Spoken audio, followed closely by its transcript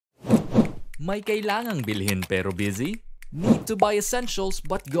May kailangang bilhin pero busy? Need to buy essentials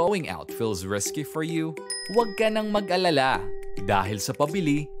but going out feels risky for you? Huwag ka nang mag-alala. Dahil sa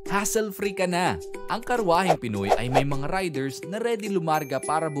Pabili, hassle-free ka na. Ang Karwaheng Pinoy ay may mga riders na ready lumarga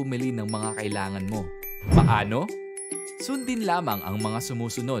para bumili ng mga kailangan mo. Paano? Sundin lamang ang mga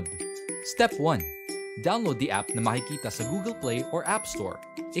sumusunod. Step 1. Download the app na makikita sa Google Play or App Store.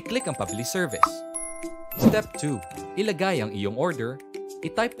 I-click ang Pabili service. Step 2. Ilagay ang iyong order.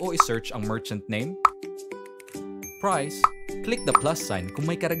 I-type o i-search ang merchant name, price, click the plus sign kung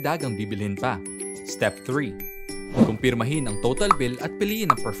may karagdagang bibilhin pa. Step 3. Kumpirmahin ang total bill at piliin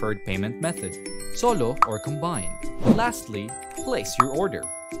ang preferred payment method, solo or combined. Lastly, place your order.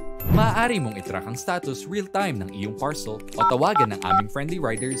 Maaari mong itrack ang status real-time ng iyong parcel o tawagan ng aming friendly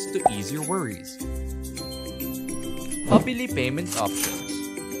riders to ease your worries. Pabili payment options.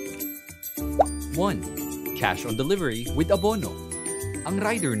 1. Cash on delivery with abono. Ang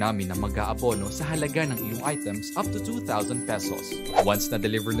rider namin na mag-aabono sa halaga ng iyong items up to 2,000 pesos. Once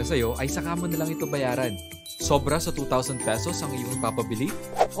na-deliver na sa'yo, ay saka mo na lang ito bayaran. Sobra sa 2,000 pesos ang iyong ipapabili?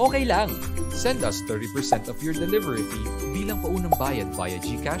 Okay lang! Send us 30% of your delivery fee bilang paunang bayad via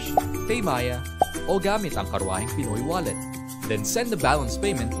GCash, Paymaya, o gamit ang Karwaheng Pinoy wallet. Then send the balance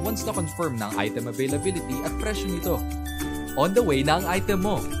payment once na-confirm ng item availability at presyo nito. On the way na ang item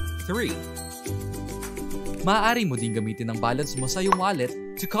mo. 3. Maaari mo din gamitin ang balance mo sa iyong wallet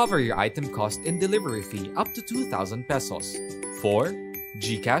to cover your item cost and delivery fee up to 2,000 pesos. 4.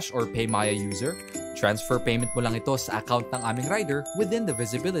 GCash or Paymaya user, transfer payment mo lang ito sa account ng aming rider within the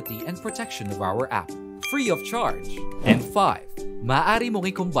visibility and protection of our app, free of charge. And 5. Maaari mo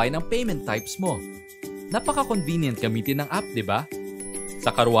i-combine ang payment types mo. Napaka-convenient gamitin ng app, di ba? Sa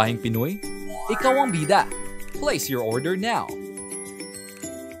Karwaheng Pinoy, ikaw ang bida. Place your order now.